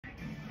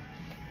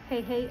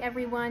Hey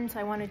everyone,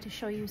 so I wanted to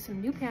show you some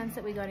new pants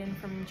that we got in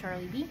from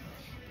Charlie B.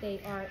 They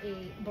are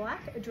a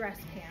black dress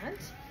pant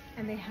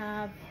and they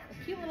have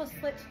a cute little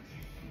slit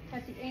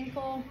at the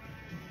ankle.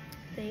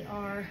 They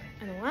are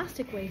an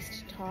elastic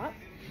waist top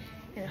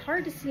and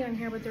hard to see on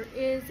here, but there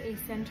is a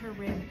center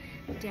rib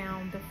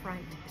down the front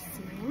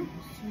seam.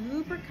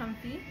 Super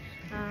comfy.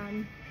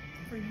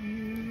 For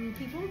you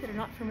people that are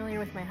not familiar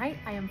with my height,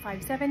 I am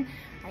 5'7".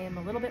 I am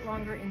a little bit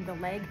longer in the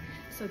leg,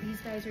 so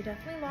these guys are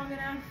definitely long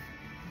enough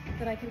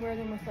that I could wear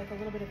them with like a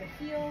little bit of a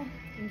heel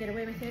and get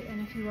away with it.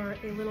 And if you are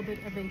a little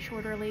bit of a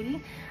shorter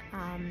lady,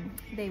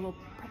 they will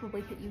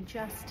probably fit you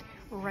just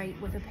right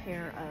with a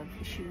pair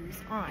of shoes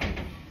on.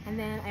 And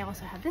then I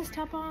also have this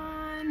top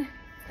on.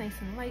 It's nice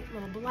and light,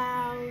 little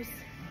blouse.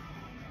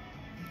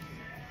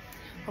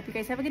 Hope you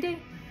guys have a good day.